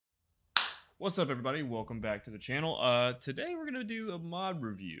What's up, everybody? Welcome back to the channel. Today we're gonna do a mod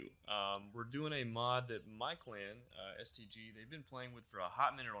review. We're doing a mod that my clan, STG, they've been playing with for a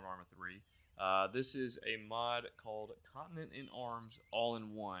hot minute on Arma 3. This is a mod called Continent in Arms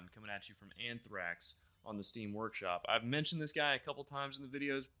All-in-One, coming at you from Anthrax on the Steam Workshop. I've mentioned this guy a couple times in the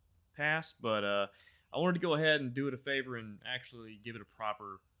videos past, but I wanted to go ahead and do it a favor and actually give it a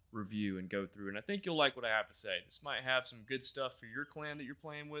proper review and go through. And I think you'll like what I have to say. This might have some good stuff for your clan that you're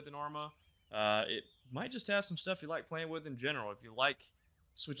playing with in Arma. It might just have some stuff you like playing with in general. If you like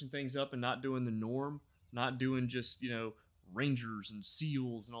switching things up and not doing the norm, not doing just, Rangers and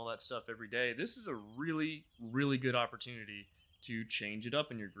SEALs and all that stuff every day, this is a really, really good opportunity to change it up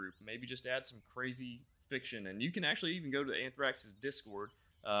in your group. Maybe just add some crazy fiction. And you can actually even go to Anthrax's Discord.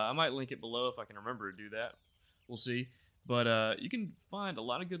 I might link it below if I can remember to do that. We'll see. But you can find a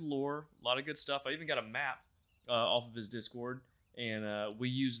lot of good lore, a lot of good stuff. I even got a map off of his Discord. And we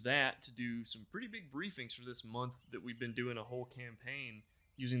use that to do some pretty big briefings for this month that we've been doing a whole campaign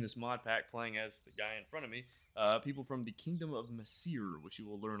using this mod pack, playing as the guy in front of me. People from the Kingdom of Masir, which you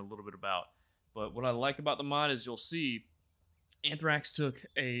will learn a little bit about. But what I like about the mod is you'll see Anthrax took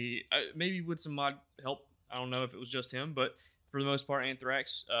maybe with some mod help, I don't know if it was just him, but for the most part,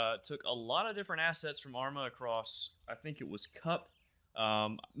 Anthrax took a lot of different assets from Arma across, I think it was Cup,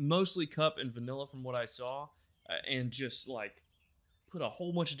 mostly Cup and Vanilla from what I saw, and just like put a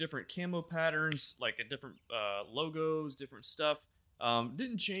whole bunch of different camo patterns, like a different logos, different stuff.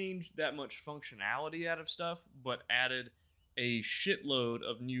 Didn't change that much functionality out of stuff, but added a shitload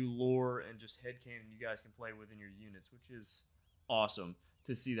of new lore and just headcanon you guys can play with in your units, which is awesome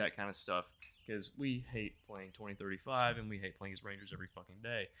to see that kind of stuff, because we hate playing 2035 and we hate playing as Rangers every fucking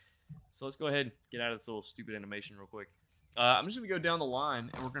day. So let's go ahead and get out of this little stupid animation real quick. I'm just going to go down the line,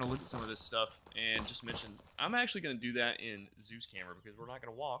 and we're going to look at some of this stuff and just mention, I'm actually going to do that in Zeus camera because we're not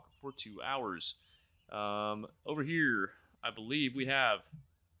going to walk for 2 hours. Over here, I believe we have,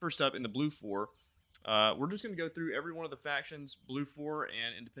 first up in the Blue 4, we're just going to go through every one of the factions, Blue 4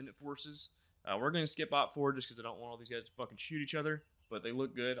 and Independent Forces. We're going to skip Op 4 just because I don't want all these guys to fucking shoot each other, but they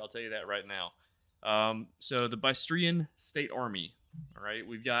look good, I'll tell you that right now. So the Bystrian State Army. All right,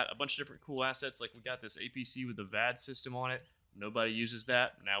 we've got a bunch of different cool assets. Like we got this APC with the VAD system on it. Nobody uses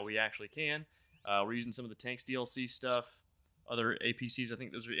that. Now we actually can. We're using some of the tanks DLC stuff. Other APCs, I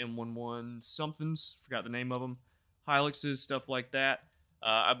think those are M11 somethings. Forgot the name of them. Hyluxes, stuff like that.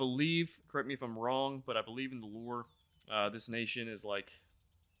 I believe, correct me if I'm wrong, but I believe in the lore, this nation is like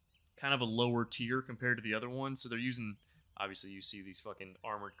kind of a lower tier compared to the other ones. So they're using, obviously you see these fucking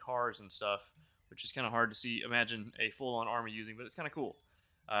armored cars and stuff, which is kind of hard to see. Imagine a full-on army using, but it's kind of cool.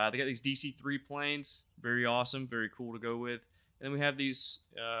 They got these DC-3 planes, very awesome, very cool to go with. And then we have these,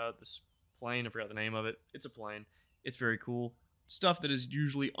 this plane, I forgot the name of it. It's a plane. It's very cool. Stuff that is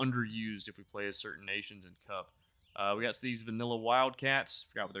usually underused if we play as certain nations in Cup. We got these vanilla Wildcats,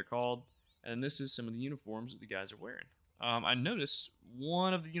 forgot what they're called. And this is some of the uniforms that the guys are wearing. I noticed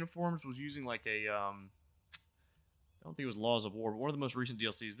one of the uniforms was using like a, I don't think it was Laws of War, but one of the most recent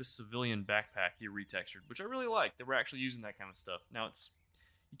DLCs, this civilian backpack he retextured, which I really like. They were actually using that kind of stuff. Now,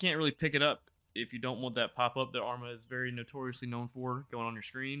 you can't really pick it up if you don't want that pop-up that Arma is very notoriously known for going on your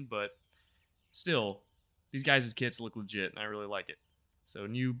screen, but still, these guys' kits look legit, and I really like it. So,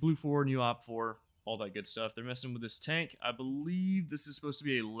 new Blue 4, new Op 4, all that good stuff. They're messing with this tank. I believe this is supposed to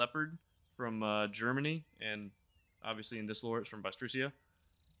be a Leopard from Germany, and obviously in this lore, it's from Bystricia.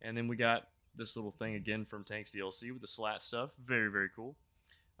 And then we got this little thing again from Tanks DLC with the slat stuff. Very, very cool.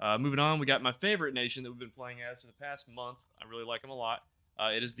 Moving on, we got my favorite nation that we've been playing as for the past month. I really like them a lot.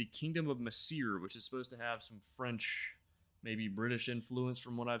 It is the Kingdom of Masir, which is supposed to have some French, maybe British influence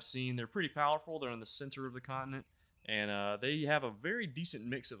from what I've seen. They're pretty powerful. They're in the center of the continent. And they have a very decent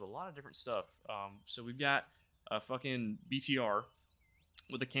mix of a lot of different stuff. So we've got a fucking BTR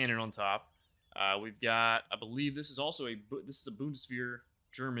with a cannon on top. We've got, I believe this is also a Bundeswehr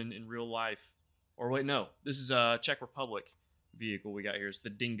German in real life. Or wait, no. This is a Czech Republic vehicle we got here. It's the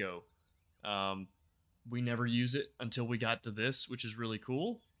Dingo. We never use it until we got to this, which is really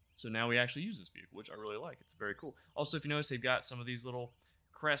cool. So now we actually use this vehicle, which I really like. It's very cool. Also, if you notice, they've got some of these little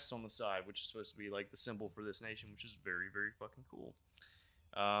crests on the side, which is supposed to be like the symbol for this nation, which is very, very fucking cool.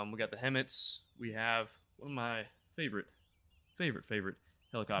 We got the Hemets. We have one of my favorite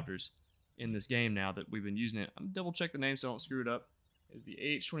helicopters in this game now that we've been using it. I'm double check the name so I don't screw it up. Is the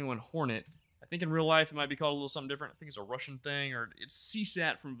AH-21 Hornet. I think in real life it might be called a little something different. I think it's a Russian thing, or it's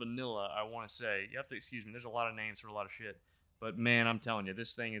CSAT from Vanilla, I want to say. You have to excuse me. There's a lot of names for a lot of shit. But man, I'm telling you,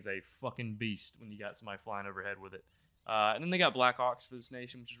 this thing is a fucking beast when you got somebody flying overhead with it. And then they got Blackhawks for this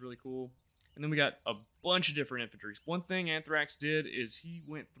nation, which is really cool. And then we got a bunch of different infantry. One thing Anthrax did is he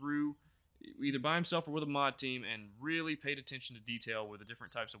went through either by himself or with a mod team, and really paid attention to detail with the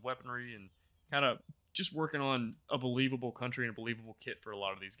different types of weaponry and kind of just working on a believable country and a believable kit for a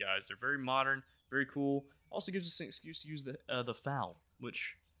lot of these guys. They're very modern, very cool. Also gives us an excuse to use the FAL,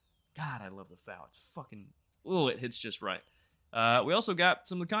 which, God, I love the FAL. It's fucking, oh, it hits just right. We also got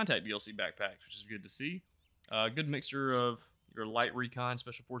some of the Contact DLC backpacks, which is good to see. Good mixture of your light recon,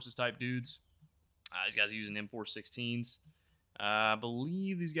 special forces type dudes. These guys are using M416s. I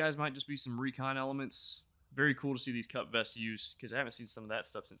believe these guys might just be some recon elements. Very cool to see these cup vests used, because I haven't seen some of that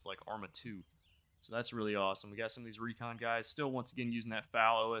stuff since like Arma 2. So that's really awesome. We got some of these recon guys still once again using that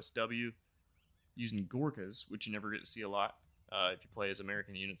FAL OSW, using Gorkas, which you never get to see a lot if you play as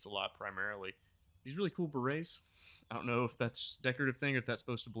American units a lot primarily. These really cool berets. I don't know if that's a decorative thing or if that's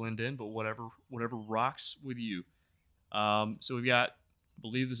supposed to blend in, but whatever rocks with you. So we've got, I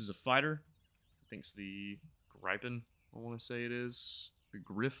believe this is a fighter. I think it's the Gripen, I want to say it is. The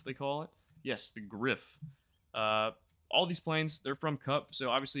Griff, they call it. Yes, the Griff. All these planes, they're from Cup, so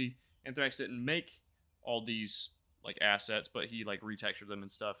obviously Anthrax didn't make all these like assets, but he like retextured them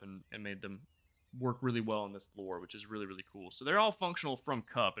and stuff and made them work really well in this lore, which is really, really cool. So they're all functional from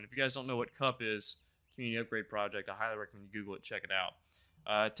Cup, and if you guys don't know what Cup is, community upgrade project, I highly recommend you Google it, check it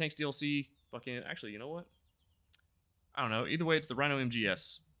out. Tanks DLC, fucking, actually, you know what? I don't know. Either way, it's the Rhino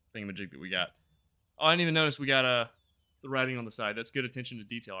MGS thingamajig that we got. Oh, I didn't even notice we got the writing on the side. That's good attention to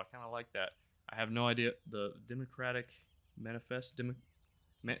detail. I kind of like that. I have no idea. The Democratic Manifest,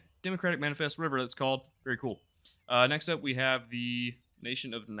 Democratic Manifest, whatever that's called. Very cool. Next up, we have the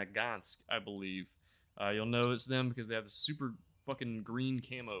Nation of Nagansk, I believe. You'll know it's them because they have the super fucking green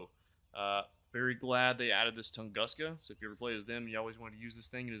camo. Very glad they added this Tunguska. So if you ever play as them, you always want to use this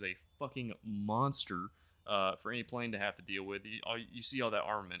thing. It is a fucking monster for any plane to have to deal with. You see all that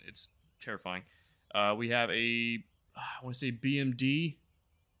armament. It's terrifying. We have a, I want to say BMD.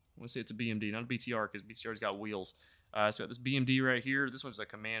 I want to say it's a BMD, not a BTR, because BTR's got wheels. So we got this BMD right here. This one's a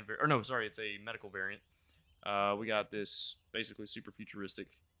command variant. Or no, sorry, it's a medical variant. We got this basically super futuristic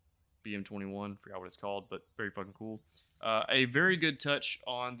BM-21. Forgot what it's called, but very fucking cool. A very good touch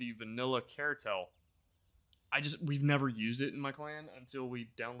on the vanilla Caratel. We've never used it in my clan until we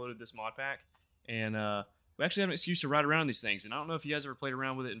downloaded this mod pack. And we actually have an excuse to ride around these things. And I don't know if you guys ever played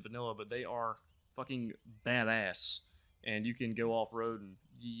around with it in vanilla, but they are fucking badass. And you can go off-road and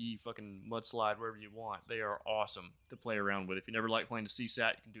fucking mudslide wherever you want. They are awesome to play around with. If you never liked playing the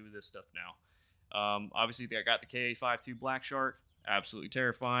CSAT, you can do this stuff now. Obviously, I got the KA-52 Black Shark. Absolutely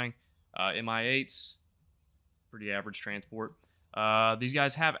terrifying. MI-8s. Pretty average transport. These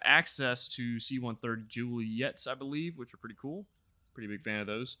guys have access to C-130 Juliettes, I believe, which are pretty cool. Pretty big fan of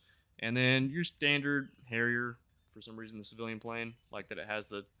those. And then your standard Harrier, for some reason, the civilian plane. Like that it has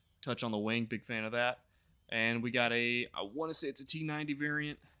the touch on the wing. Big fan of that. And we got I want to say it's a T-90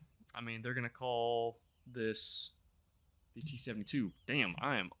 variant. I mean, they're going to call this the T-72. Damn,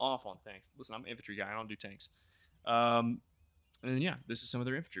 I am off on tanks. Listen, I'm an infantry guy. I don't do tanks. And then, yeah, this is some of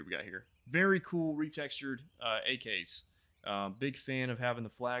their infantry we got here. Very cool retextured AKs. Big fan of having the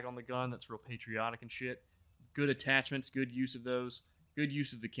flag on the gun. That's real patriotic and shit. Good attachments, good use of those. Good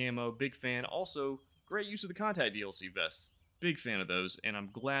use of the camo. Big fan. Also, great use of the Contact DLC vests. Big fan of those, and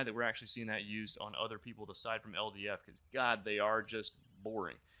I'm glad that we're actually seeing that used on other people aside from LDF, because, God, they are just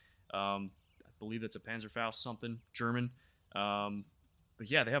boring. I believe that's a Panzerfaust something, German. But,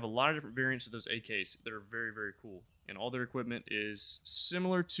 yeah, they have a lot of different variants of those AKs that are very, very cool. And all their equipment is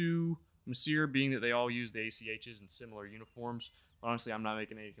similar to Messier, being that they all use the ACHs and similar uniforms. Honestly, I'm not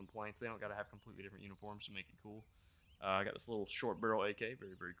making any complaints. They don't got to have completely different uniforms to make it cool. I got this little short barrel AK,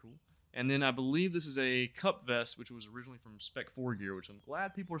 very, very cool. And then I believe this is a cup vest, which was originally from Spec 4 gear, which I'm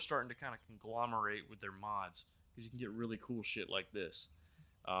glad people are starting to kind of conglomerate with their mods, because you can get really cool shit like this.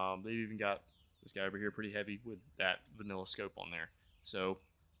 They've even got this guy over here pretty heavy with that vanilla scope on there. So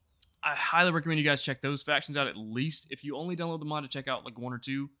I highly recommend you guys check those factions out at least. If you only download the mod to check out like one or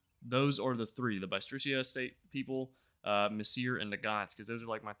two, those are the three. The Bystricia Estate people, Messier, and Nagants, because those are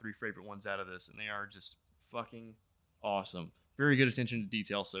like my three favorite ones out of this, and they are just fucking awesome. Very good attention to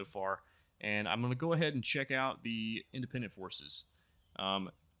detail so far. And I'm going to go ahead and check out the independent forces.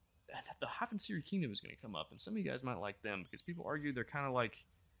 The Hafensyri Kingdom is going to come up, and some of you guys might like them, because people argue they're kind of like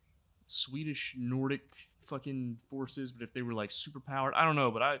Swedish, Nordic fucking forces, but if they were like super powered, I don't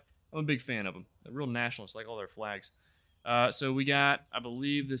know, but I'm a big fan of them. They're real nationalists, like all their flags. So we got, I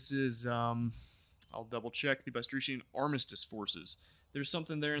believe this is, I'll double check, the Bystrician Armistice Forces. There's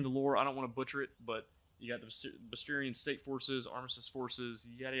something there in the lore, I don't want to butcher it, but you got the Bystrian State Forces, Armistice Forces,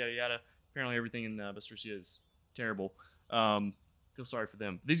 yada, yada, yada. Apparently everything in Bystricia is terrible. Feel sorry for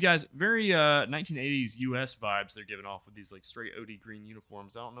them. These guys, very 1980s US vibes they're giving off with these like straight OD green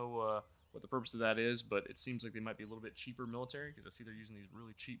uniforms. I don't know what the purpose of that is, but it seems like they might be a little bit cheaper military because I see they're using these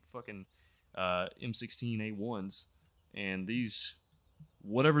really cheap fucking M16A1s, and these,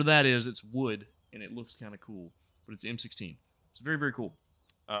 whatever that is, it's wood and it looks kind of cool, but it's M16. It's very, very cool.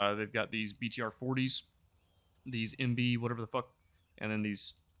 They've got these BTR 40s, these MB whatever the fuck, and then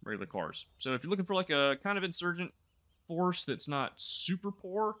these regular cars. So if you're looking for like a kind of insurgent force that's not super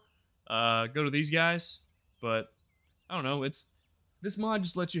poor, go to these guys. But I don't know, this mod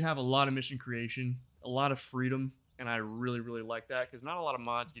just lets you have a lot of mission creation, a lot of freedom, and I really, really like that because not a lot of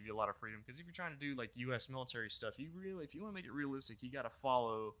mods give you a lot of freedom. Because if you're trying to do like U.S. military stuff, if you want to make it realistic, you got to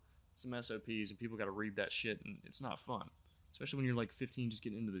follow some SOPs, and people got to read that shit, and it's not fun. Especially when you're like 15 just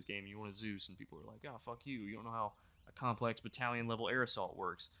getting into this game and you want a Zeus, and people are like, oh, fuck you. You don't know how a complex battalion level air assault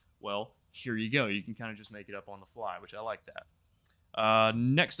works. Well, here you go. You can kind of just make it up on the fly, which I like that.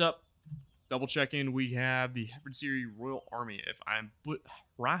 Next up, double check in, we have the Hefensiri Royal Army. If I'm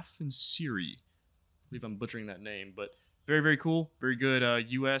Rafensiri, I believe I'm butchering that name, but very, very cool. Very good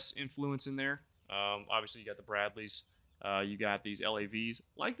U.S. influence in there. Obviously, you got the Bradleys. You got these LAVs.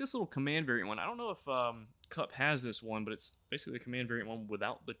 Like this little command variant one. I don't know if Cup has this one, but it's basically a command variant one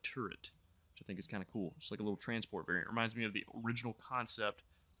without the turret, which I think is kind of cool. Just like a little transport variant. Reminds me of the original concept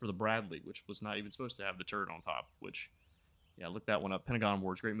for the Bradley, which was not even supposed to have the turret on top, which, yeah, look that one up. Pentagon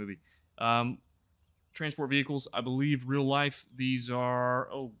Wars, great movie. Transport vehicles, I believe real life, these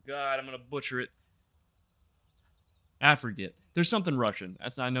are, oh god, I'm going to butcher it. I forget. There's something Russian.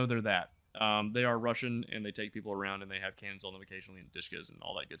 I know they're that. They are Russian, and they take people around, and they have cannons on them occasionally, and dishkas, and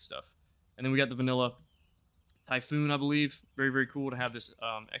all that good stuff. And then we got the vanilla Typhoon, I believe. Very, very cool to have this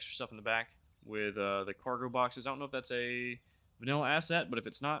extra stuff in the back with the cargo boxes. I don't know if that's a vanilla asset, but if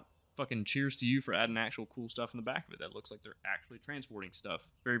it's not, fucking cheers to you for adding actual cool stuff in the back of it. That looks like they're actually transporting stuff.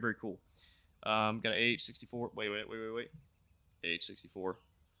 Very, very cool. Got an AH-64. Wait. AH-64.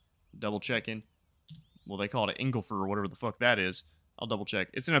 Double checking. Well, they call it an Inglefer or whatever the fuck that is. I'll double check.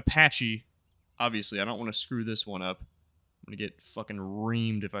 It's an Apache. Obviously, I don't want to screw this one up. I'm going to get fucking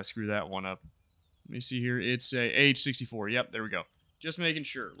reamed if I screw that one up. Let me see here. It's a AH-64. Yep, there we go. Just making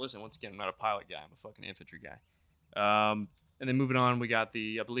sure. Listen, once again, I'm not a pilot guy. I'm a fucking infantry guy. And then moving on, we got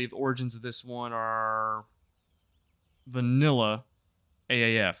the, I believe, origins of this one are vanilla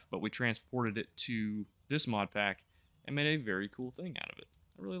AAF, but we transported it to this mod pack and made a very cool thing out of it.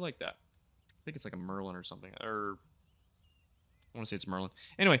 I really like that. I think it's like a Merlin or something, or I want to say it's Merlin.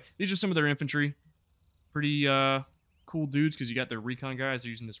 Anyway, these are some of their infantry. Pretty cool dudes because you got their recon guys.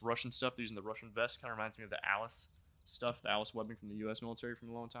 They're using this Russian stuff. They're using the Russian vest. Kind of reminds me of the Alice stuff, the Alice webbing from the U.S. military from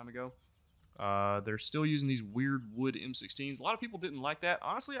a long time ago. They're still using these weird wood M16s. A lot of people didn't like that.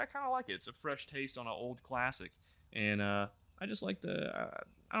 Honestly, I kind of like it. It's a fresh taste on an old classic. And I just like the,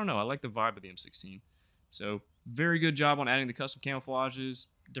 I don't know, I like the vibe of the M16. So, very good job on adding the custom camouflages,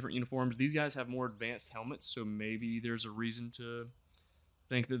 different uniforms. These guys have more advanced helmets, so maybe there's a reason to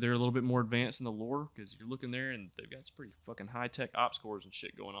think that they're a little bit more advanced in the lore, because you're looking there and they've got some pretty fucking high-tech ops cores and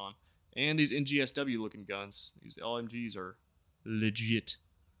shit going on. And these NGSW-looking guns, these LMGs are legit.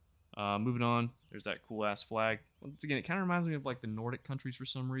 Moving on, there's that cool-ass flag. Once again, it kind of reminds me of like the Nordic countries for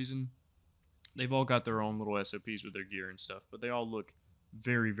some reason. They've all got their own little SOPs with their gear and stuff, but they all look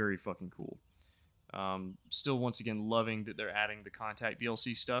very, very fucking cool. Still, once again, loving that they're adding the Contact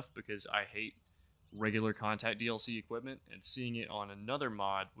DLC stuff, because I hate regular Contact DLC equipment, and seeing it on another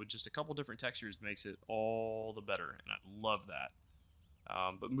mod with just a couple different textures makes it all the better, and I love that.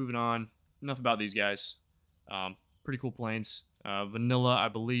 But moving on, enough about these guys. Pretty cool planes. Vanilla, I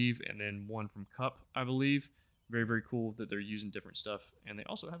believe, and then one from Cup, I believe. Very, very cool that they're using different stuff. And they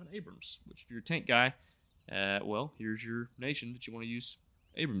also have an Abrams, which if you're a tank guy, well, here's your nation that you want to use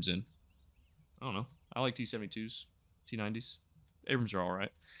Abrams in. I don't know. I like T-72s, T-90s. Abrams are all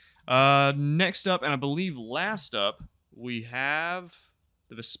right. Next up, and I believe last up, we have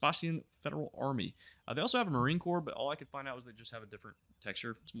the Vespasian Federal Army. They also have a Marine Corps, but all I could find out was they just have a different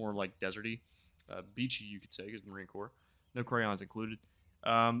texture. It's more like deserty, beachy, you could say, because the Marine Corps. No crayons included.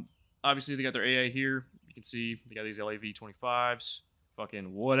 Obviously, they got their AA here. You can see they got these LAV-25s.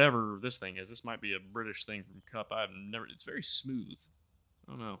 Fucking whatever this thing is. This might be a British thing from Cup. I've never... It's very smooth.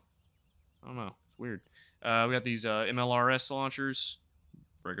 I don't know. It's weird. We got these MLRS launchers.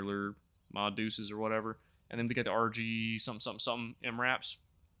 Regular mod deuces or whatever. And then they got the RG something MRAPs.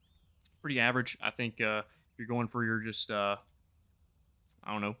 Pretty average. I think if you're going for your just, I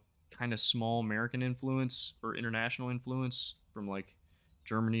don't know, kind of small American influence or international influence from like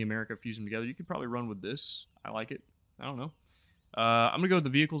Germany, America, fuse them together, you could probably run with this. I like it. I don't know. I'm going to go to the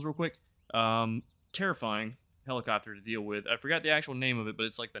vehicles real quick. Terrifying helicopter to deal with. I forgot the actual name of it, but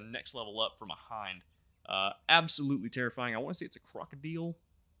it's like the next level up from a Hind. Absolutely terrifying. I want to say it's a crocodile.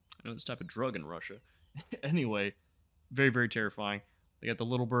 I know this type of drug in Russia. Anyway, very, very terrifying. They got the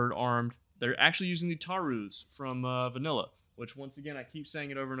little bird armed. They're actually using the Tarus from Vanilla, which once again, I keep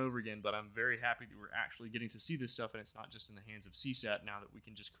saying it over and over again, but I'm very happy that we're actually getting to see this stuff and it's not just in the hands of CSAT now that we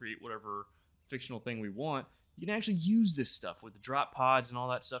can just create whatever fictional thing we want. You can actually use this stuff with the drop pods and all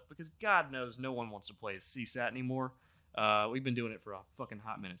that stuff because God knows no one wants to play as CSAT anymore. We've been doing it for a fucking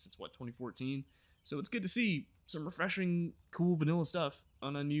hot minute since, what, 2014? So it's good to see some refreshing, cool vanilla stuff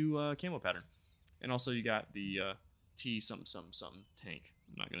on a new camo pattern. And also you got the T something something something tank.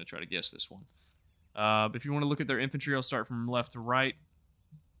 I'm not going to try to guess this one. If you want to look at their infantry, I'll start from left to right.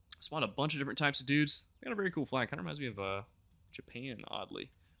 Spawned a bunch of different types of dudes. They got a very cool flag. Kind of reminds me of Japan, oddly.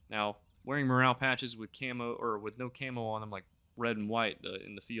 Now, wearing morale patches with camo or with no camo on them, like red and white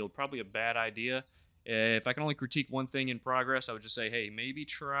in the field, probably a bad idea. If I can only critique one thing in progress, I would just say, hey, maybe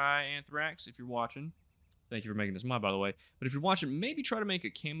try Anthrax if you're watching. Thank you for making this mod, by the way. But if you're watching, maybe try to make a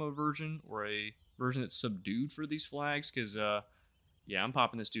camo version or a version that's subdued for these flags, because, yeah, I'm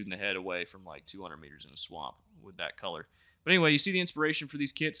popping this dude in the head away from like 200 meters in a swamp with that color. But anyway, you see the inspiration for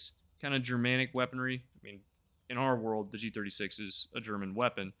these kits, kind of Germanic weaponry. I mean, in our world, the G36 is a German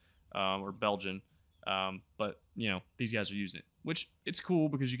weapon, or Belgian. But, you know, these guys are using it, which it's cool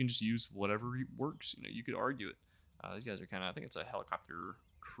because you can just use whatever works. You know, you could argue it. These guys are kind of, I think it's a helicopter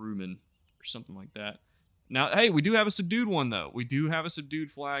crewman or something like that. Now, hey, we do have a subdued one, though. We do have a subdued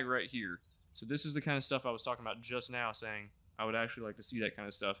flag right here. So this is the kind of stuff I was talking about just now, saying I would actually like to see that kind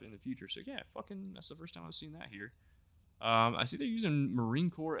of stuff in the future. So, yeah, fucking, that's the first time I've seen that here. I see they're using Marine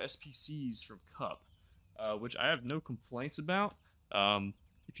Corps SPCs from Cup, which I have no complaints about.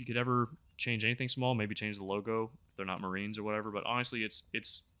 If you could ever change anything small, maybe change the logo if they're not Marines or whatever. But honestly, it's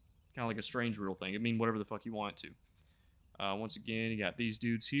kind of like a Strangreal thing. It mean whatever the fuck you want it to. Once again, you got these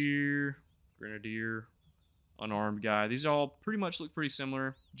dudes here, Grenadier, unarmed guy. These all pretty much look pretty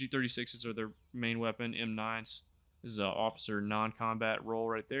similar. G36s are their main weapon. M9s. This is an officer non-combat role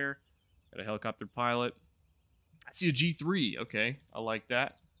right there. Got a helicopter pilot. I see a G3. Okay, I like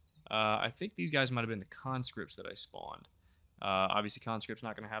that. I think these guys might have been the conscripts that I spawned. Obviously, conscripts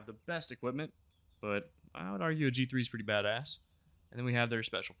not going to have the best equipment, but I would argue a G3 is pretty badass. And then we have their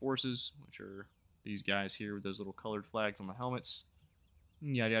special forces, which are these guys here with those little colored flags on the helmets.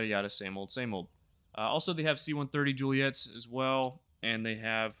 Yada, yada, yada. Same old, same old. Also, they have C-130 Juliets as well, and they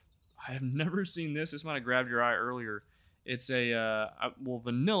have, I have never seen this. This might have grabbed your eye earlier. It's a, well,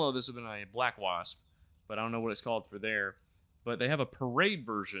 vanilla, this would have been a Black Wasp, but I don't know what it's called for there. But they have a parade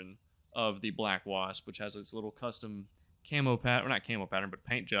version of the Black Wasp, which has its little custom camo pattern, or not camo pattern, but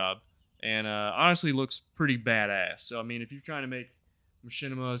paint job, and honestly looks pretty badass. So, I mean, if you're trying to make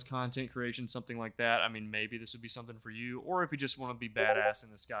machinimas, content creation, something like that, I mean, maybe this would be something for you. Or if you just want to be badass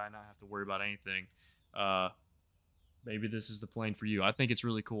in the sky and not have to worry about anything, maybe this is the plane for you. I think it's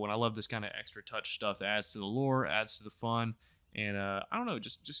really cool, and I love this kind of extra touch stuff that adds to the lore, adds to the fun, and I don't know,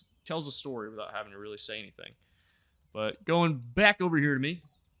 just tells a story without having to really say anything. But going back over here to me,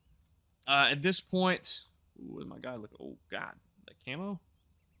 at this point, ooh, my guy look, oh god, that camo?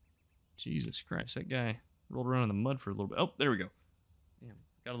 Jesus Christ, that guy rolled around in the mud for a little bit. Oh, there we go. Damn,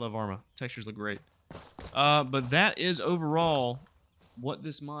 gotta love Arma. Textures look great. But that is overall what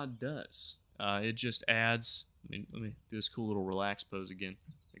this mod does. It just adds, let me do this cool little relax pose again.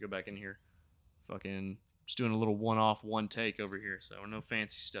 Let me go back in here. Fucking just doing a little one-off, one-take over here. So no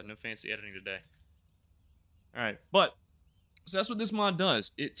fancy stuff, no fancy editing today. Alright, but, so that's what this mod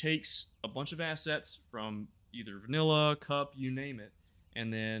does. It takes a bunch of assets from either vanilla, cup, you name it,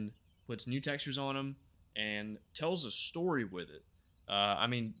 and then puts new textures on them and tells a story with it. I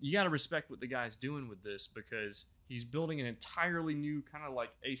mean, you got to respect what the guy's doing with this because he's building an entirely new kind of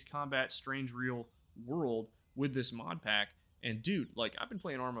like Ace Combat Strangreal world with this mod pack. And dude, like I've been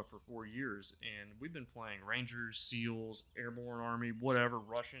playing Arma for 4 years and we've been playing Rangers, SEALs, Airborne Army, whatever,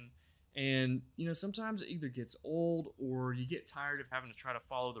 Russian. And, you know, sometimes it either gets old or you get tired of having to try to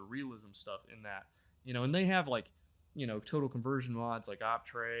follow the realism stuff in that. You know, and they have like, you know, total conversion mods like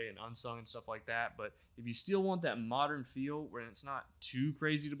Optray and Unsung and stuff like that. But if you still want that modern feel where it's not too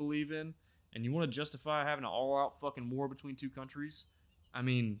crazy to believe in and you want to justify having an all-out fucking war between two countries, I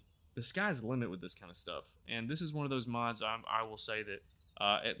mean, the sky's the limit with this kind of stuff. And this is one of those mods I will say that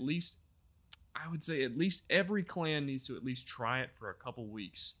at least, I would say at least every clan needs to at least try it for a couple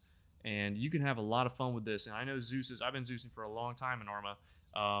weeks. And you can have a lot of fun with this. And I know I've been Zeusing for a long time in Arma.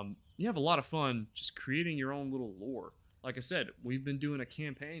 You have a lot of fun just creating your own little lore. Like I said, we've been doing a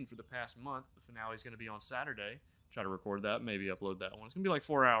campaign for the past month. The finale is going to be on Saturday. Try to record that, maybe upload that one. It's going to be like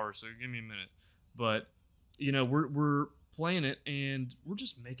 4 hours, so give me a minute. But, you know, we're playing it, and we're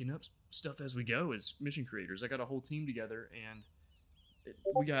just making up stuff as we go as mission creators. I got a whole team together, and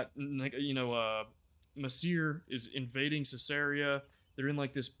we got, like, Masir is invading Caesarea. They're in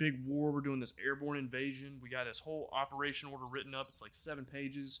like this big war. We're doing this airborne invasion. We got this whole operation order written up. It's like 7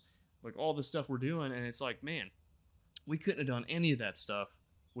 pages, like all the stuff we're doing, and it's like, man, we couldn't have done any of that stuff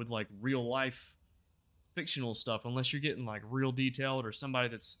with like real life fictional stuff unless you're getting like real detailed, or somebody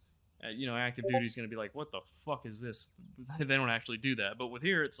that's active duty is going to be like, what the fuck is this? They don't actually do that. But with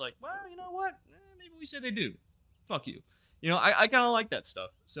here, it's like, well, you know what, maybe we say they do. Fuck you. I kind of like that stuff.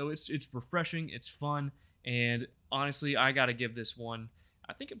 So it's refreshing, it's fun, and honestly, I gotta give this one,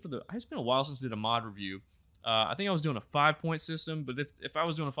 I think it's been a while since I did a mod review. I think I was doing a 5-point system, but if I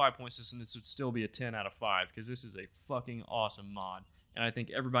was doing a 5-point system, this would still be a 10 out of 5, because this is a fucking awesome mod, and I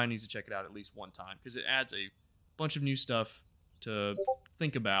think everybody needs to check it out at least one time, because it adds a bunch of new stuff to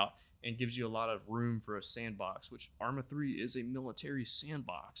think about, and gives you a lot of room for a sandbox, which Arma 3 is a military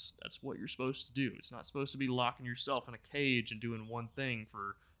sandbox. That's what you're supposed to do. It's not supposed to be locking yourself in a cage and doing one thing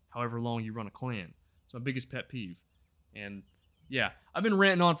for however long you run a clan. It's my biggest pet peeve. And yeah, I've been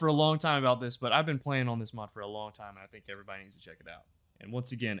ranting on for a long time about this, but I've been playing on this mod for a long time, and I think everybody needs to check it out. And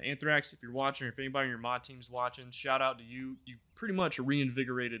once again, Anthrax, if you're watching, or if anybody on your mod team is watching, shout out to you. You pretty much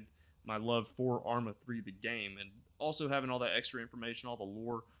reinvigorated my love for Arma 3, the game, and also having all that extra information, all the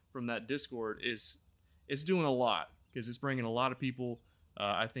lore from that Discord it's doing a lot, because it's bringing a lot of people,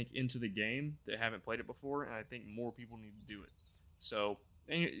 I think, into the game that haven't played it before, and I think more people need to do it. So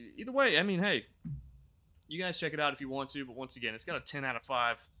either way, I mean, hey, you guys check it out if you want to, but once again, it's got a 10 out of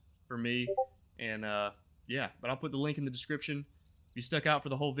 5 for me, and yeah, but I'll put the link in the description. If you stuck out for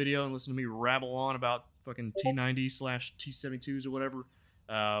the whole video and listen to me rabble on about fucking T90/T72s or whatever,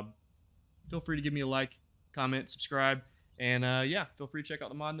 feel free to give me a like, comment, subscribe. And yeah, feel free to check out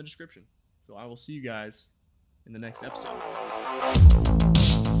the mod in the description. So I will see you guys in the next episode.